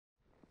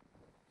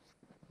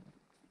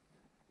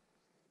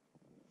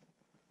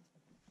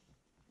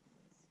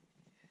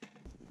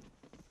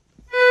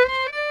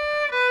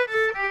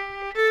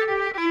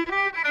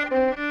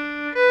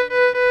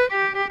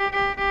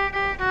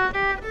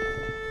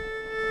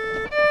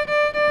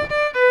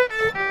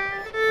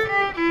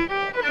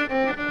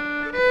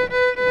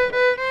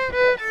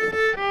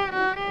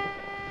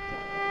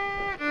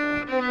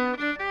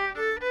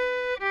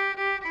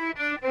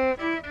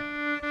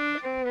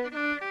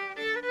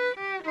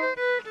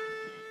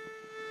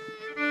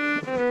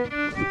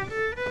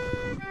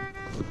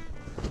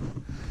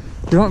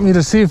You want me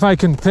to see if I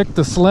can pick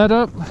the sled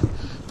up,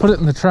 put it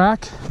in the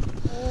track?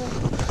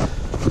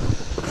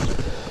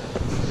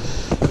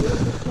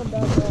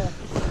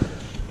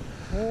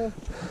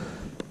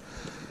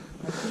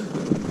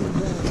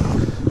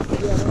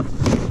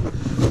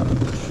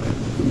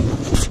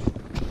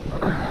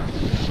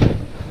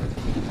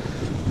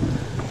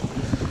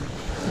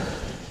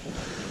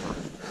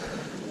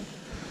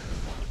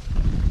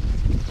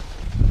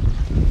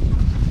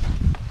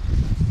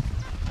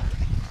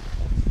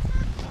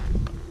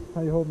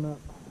 How you holding up?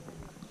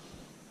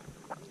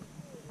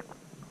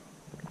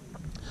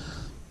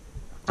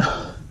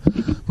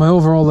 My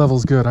overall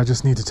level's good. I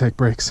just need to take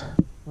breaks.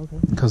 Okay.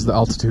 Because the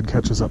altitude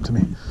catches up to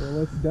me. Well,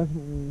 let's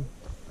definitely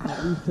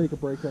at least take a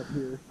break up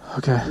here.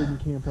 Okay. We can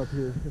camp up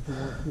here if we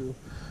want to.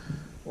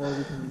 Or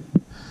we can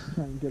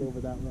try and get over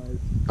that rise.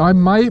 I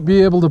might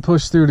be able to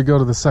push through to go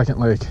to the second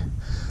lake.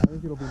 I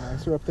think it'll be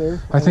nicer up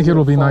there. I think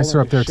it'll be nicer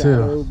up there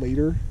too.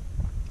 Later.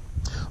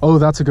 Oh,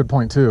 that's a good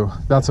point too.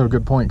 That's a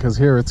good point, because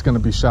here it's going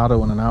to be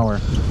shadow in an hour.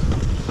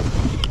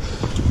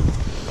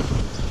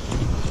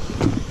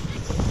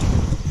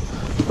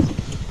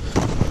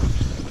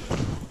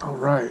 All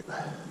right.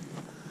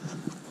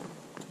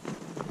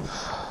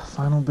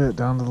 Final bit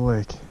down to the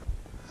lake.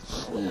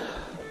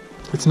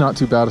 It's not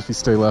too bad if you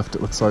stay left,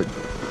 it looks like.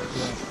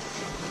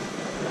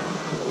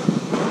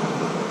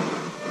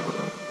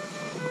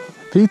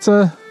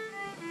 Pizza.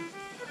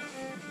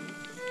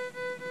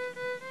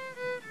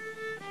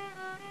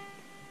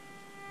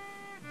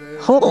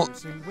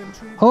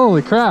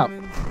 Holy crap.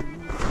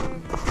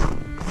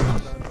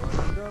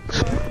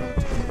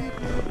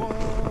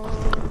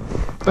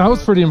 That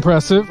was pretty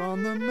impressive.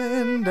 On the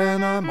mend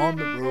and I'm on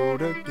the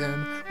road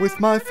again, with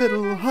my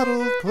fiddle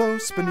huddled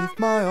close beneath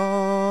my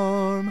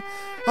arm.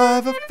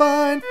 I've a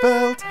fine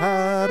felt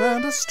hat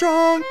and a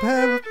strong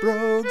pair of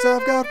brogues.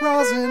 I've got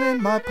rosin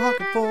in my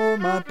pocket for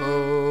my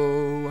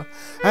bow,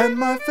 and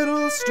my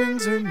fiddle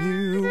strings are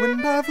new,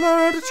 and I've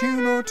learned a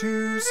tune or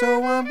two,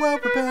 so I'm well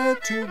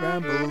prepared to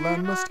ramble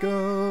and must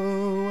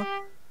go.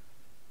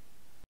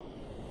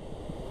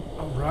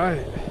 All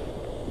right.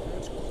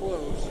 It's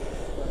close.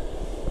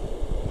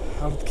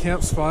 Out at the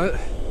camp spot.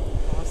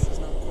 Pasta's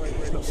not quite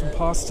ready Got some yet.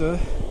 pasta.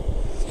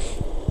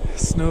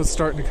 Snow's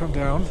starting to come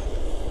down.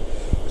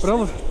 The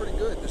salmon's pretty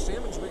good. The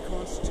salmon's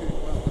reconstituted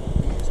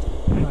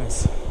well.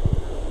 Nice.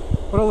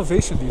 What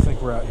elevation do you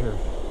think we're at here?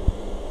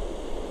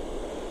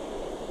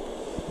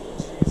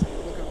 Jeez,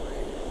 look at my...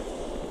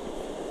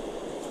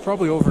 It's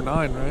probably over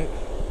 9, right?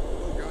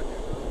 Oh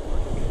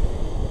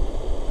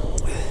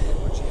god,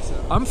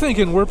 yeah. I'm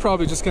thinking we're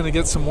probably just going to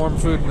get some warm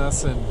food in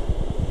us and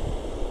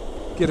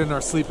get in our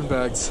sleeping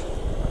bags.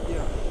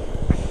 Yeah.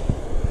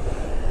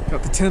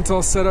 Got the tent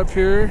all set up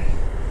here.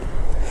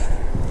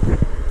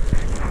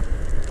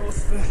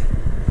 Both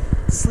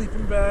the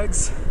sleeping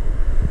bags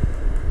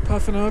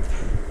puffing up.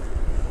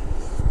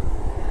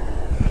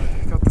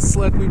 Got the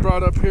sled we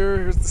brought up here.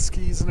 Here's the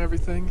skis and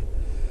everything.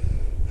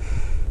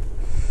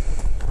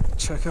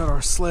 Check out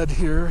our sled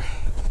here.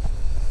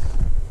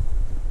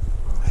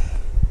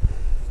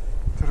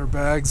 Got our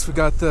bags. We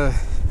got the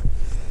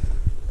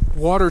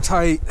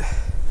watertight,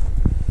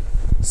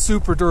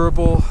 super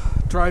durable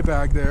dry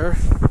bag there.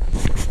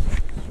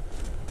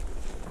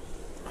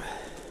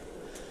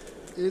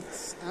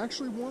 It's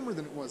actually warmer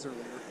than it was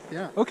earlier.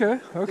 Yeah. Okay,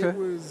 okay. It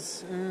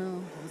was,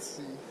 let's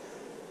see.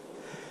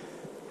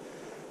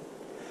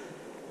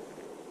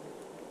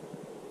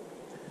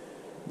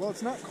 Well,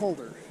 it's not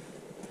colder.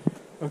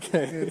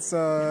 Okay. It's,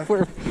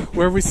 Where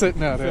are we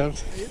sitting at,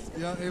 Ev?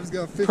 yeah, it was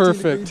got a 15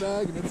 Perfect. degree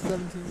bag and it's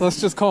 17. Let's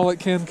just call it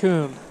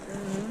Cancun.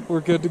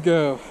 We're good to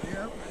go.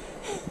 Yep.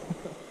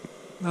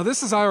 Now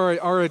this is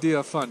our idea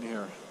of fun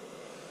here.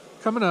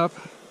 Coming up,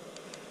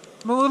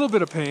 I'm in a little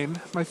bit of pain.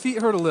 My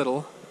feet hurt a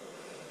little.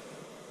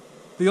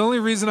 The only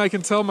reason I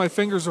can tell my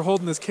fingers are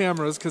holding this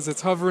camera is because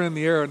it's hovering in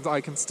the air and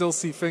I can still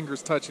see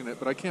fingers touching it,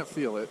 but I can't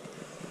feel it.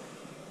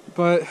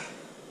 But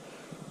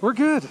we're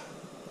good.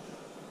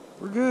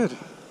 We're good.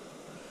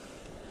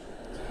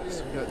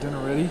 So we got dinner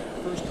ready.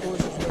 First course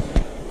is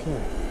ready.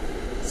 Okay.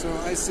 So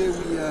I say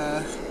we,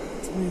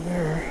 It's me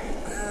there.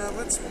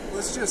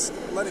 let's just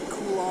let it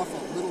cool off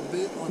a little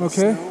bit on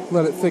Okay, the snow.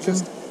 let it thicken.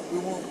 We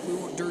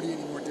won't dirty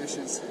any more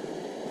dishes.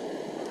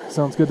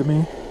 Sounds good to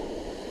me.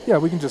 Yeah,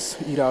 we can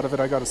just eat out of it.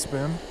 I got a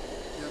spoon.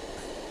 Yep.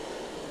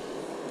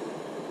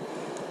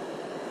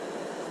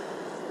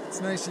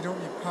 It's nice you don't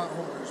need pot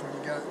holders when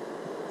you got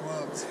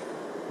gloves.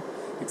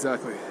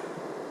 Exactly.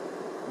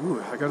 Ooh,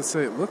 I gotta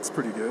say, it looks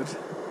pretty good.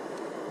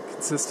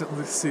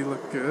 Consistency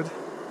look good.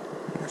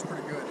 It's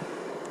pretty good.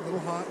 A little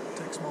hot,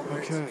 take small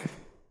bites. Okay.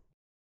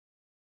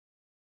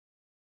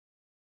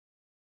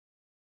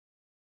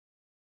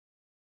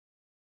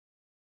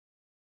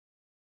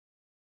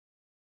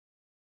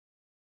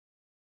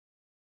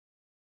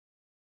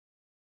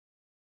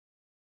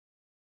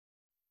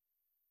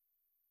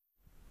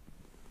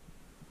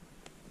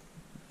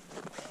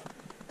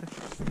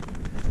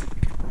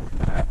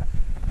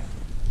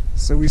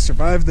 So we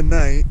survived the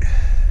night.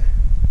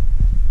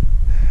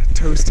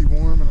 toasty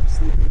warm in our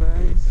sleeping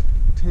bags.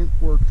 Tent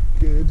worked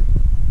good,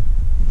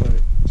 but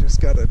just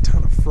got a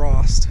ton of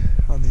frost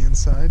on the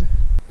inside.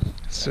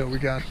 So we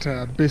got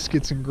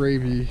biscuits and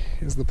gravy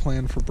is the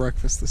plan for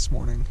breakfast this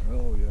morning.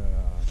 Oh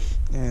yeah.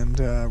 And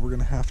we're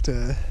gonna have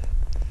to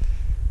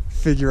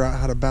figure out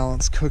how to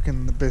balance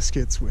cooking the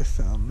biscuits with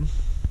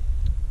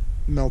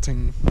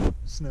melting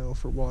snow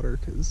for water,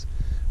 because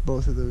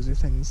both of those are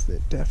things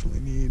that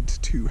definitely need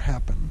to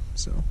happen.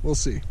 So we'll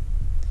see.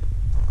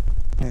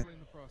 Yeah.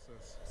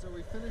 So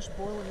we finished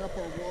boiling up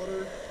our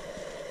water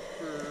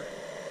for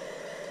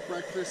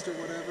breakfast or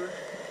whatever.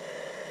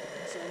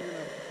 So I'm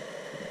gonna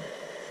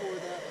pour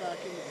that back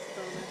into the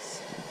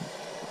thermos,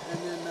 and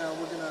then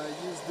we're gonna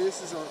use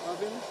this as our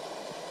oven.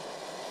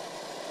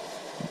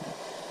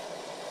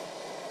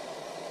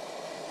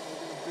 And we're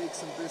gonna bake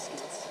some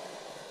biscuits.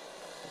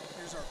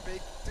 Here's our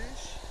baked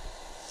dish.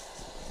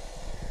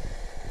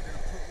 We're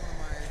gonna put one of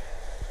my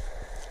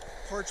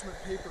parchment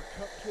paper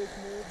cupcake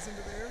molds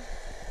into there.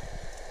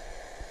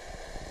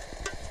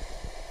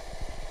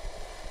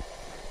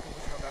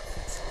 Look how that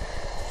fits.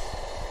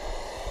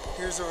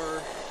 Here's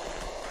our,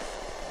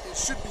 it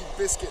should be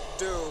biscuit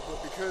dough,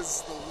 but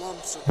because the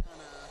lumps are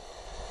kind of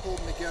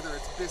holding together,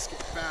 it's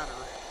biscuit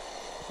batter.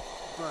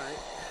 But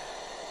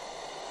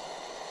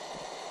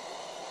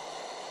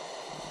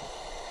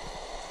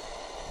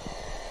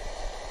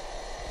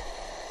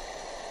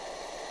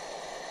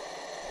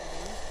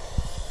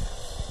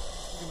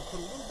we're going to put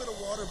a little bit of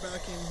water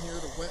back in here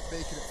to wet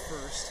bake it at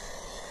first.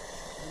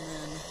 And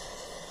then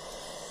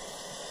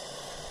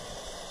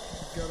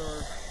we've got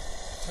our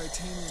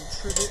titanium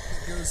trivet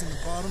that goes in the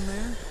bottom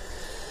there.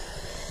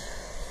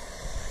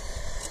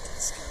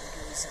 This guy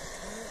goes like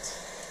that.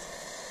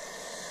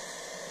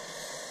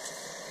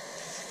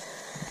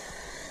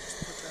 Just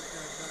put that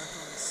guy back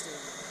on the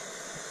stove.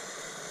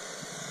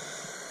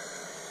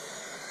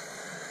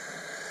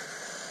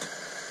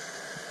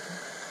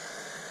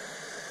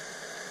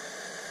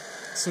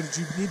 So did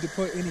you need to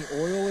put any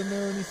oil in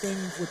there or anything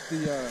with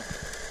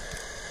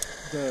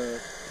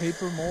the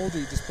paper mold, or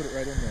you just put it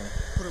right in there?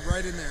 Put it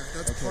right in there.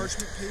 That's Okay.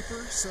 parchment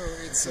paper, so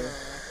it's Okay.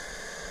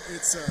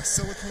 it's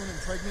silicone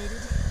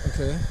impregnated.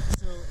 Okay.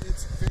 So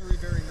it's very,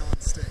 very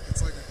non-stick.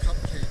 It's like a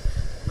cupcake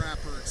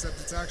wrapper, except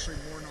it's actually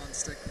more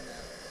non-stick than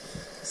that.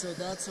 So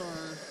that's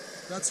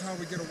how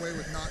we get away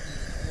with not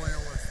needing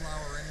oil or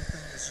flour or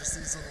anything. It's just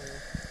these little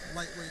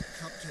lightweight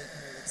cupcake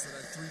molds that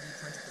I 3D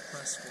printed the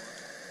press for.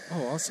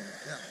 Oh, awesome.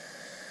 Yeah.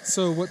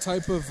 So what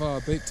type of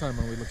bake time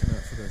are we looking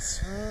at for this?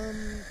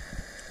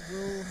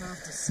 We'll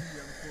have to see,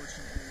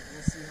 unfortunately.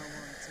 We'll see how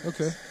long it takes.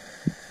 Okay.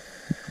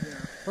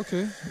 Yeah.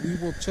 Okay, we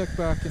will check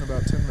back in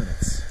about 10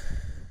 minutes.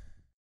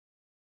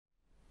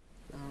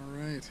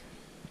 Alright.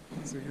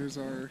 So here's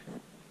our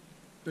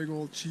big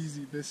old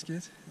cheesy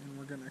biscuit, and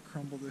we're gonna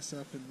crumble this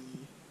up in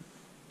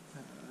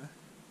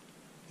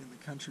the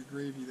country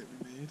gravy that we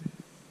made.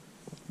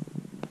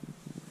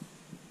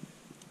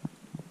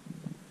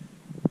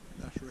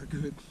 That's real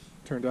good.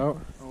 Turned out?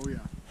 Oh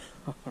yeah.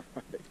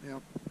 Alright.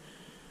 Yep.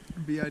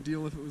 It'd be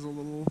ideal if it was a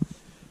little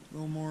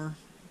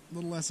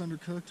less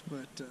undercooked,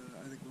 but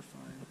I think we're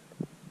fine.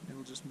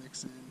 It'll just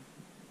mix in.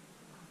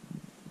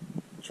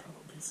 Try a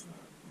little piece of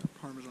that. The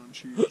Parmesan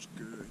cheese is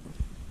good.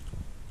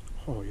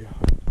 Oh, yeah.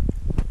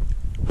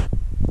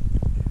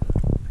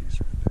 Piece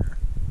right there.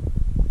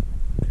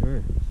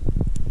 Okay.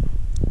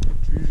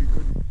 Cheesy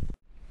good.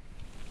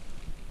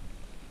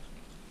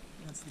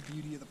 That's the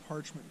beauty of the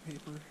parchment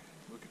paper.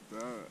 Look at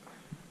that.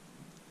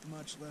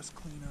 Much less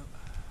cleanup.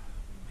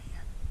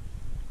 Man.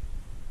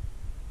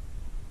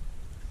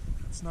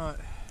 It's not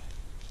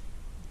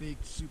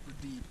baked super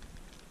deep,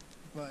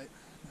 but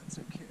that's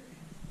okay.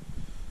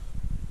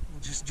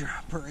 We'll just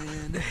drop her in.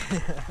 And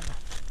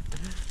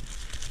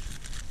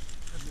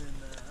then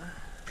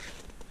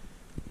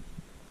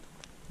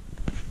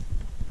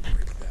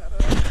break that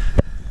up.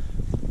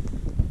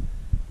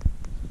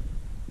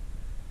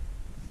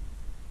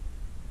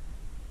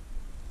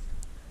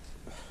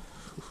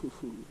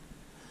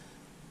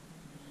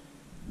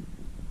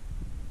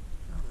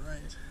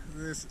 Alright,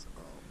 this is,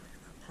 oh man,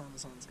 that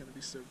Parmesan's gonna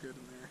be so good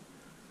in there.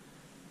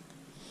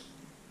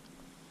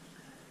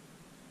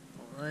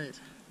 Alright,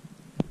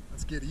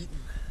 let's get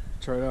eating.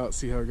 Try it out,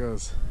 see how it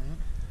goes. Alright.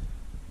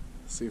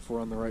 See if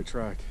we're on the right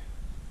track.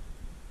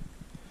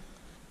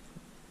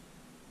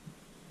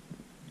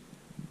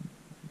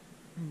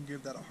 You can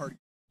give that a hearty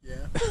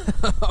yeah.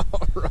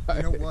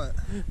 Alright. You know what?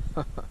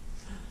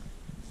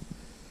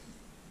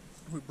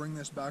 If we bring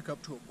this back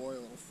up to a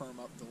boil, it'll firm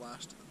up the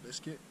last of the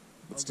biscuit.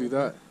 Let's do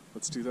that.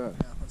 Let's do that.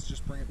 Yeah, let's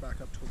just bring it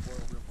back up to a boil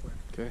real quick.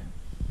 Okay.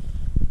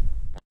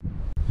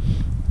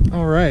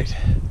 Alright,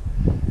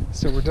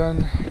 so we're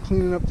done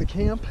cleaning up the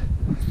camp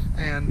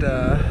and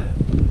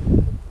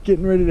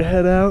getting ready to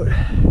head out.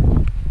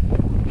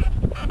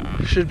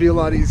 Should be a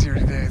lot easier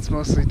today. It's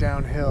mostly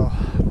downhill,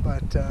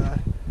 but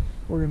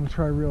we're going to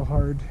try real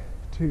hard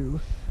to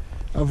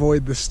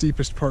avoid the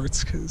steepest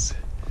parts because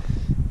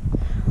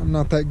I'm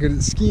not that good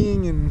at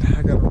skiing and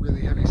I got a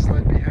really heavy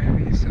sled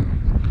behind me, so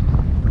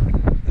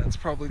that's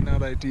probably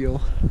not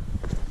ideal.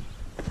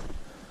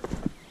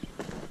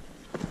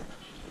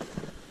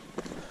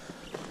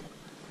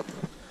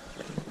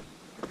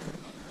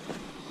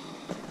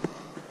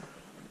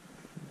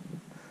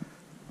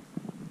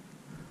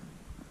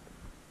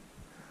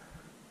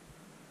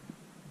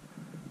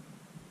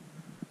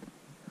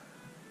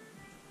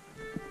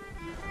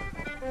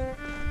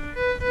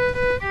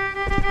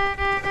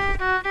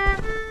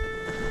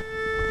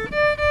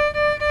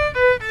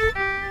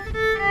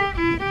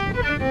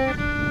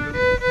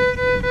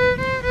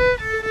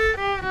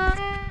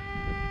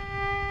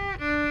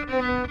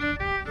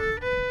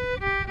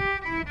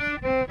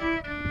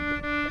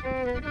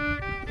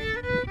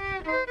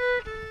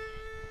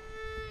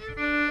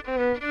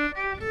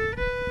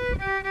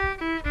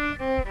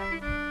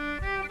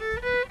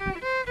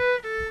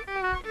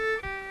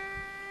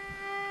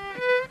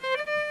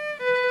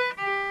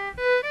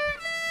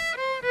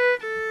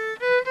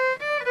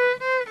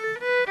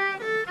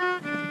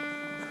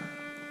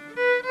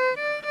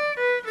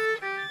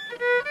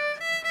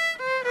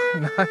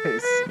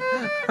 Nice.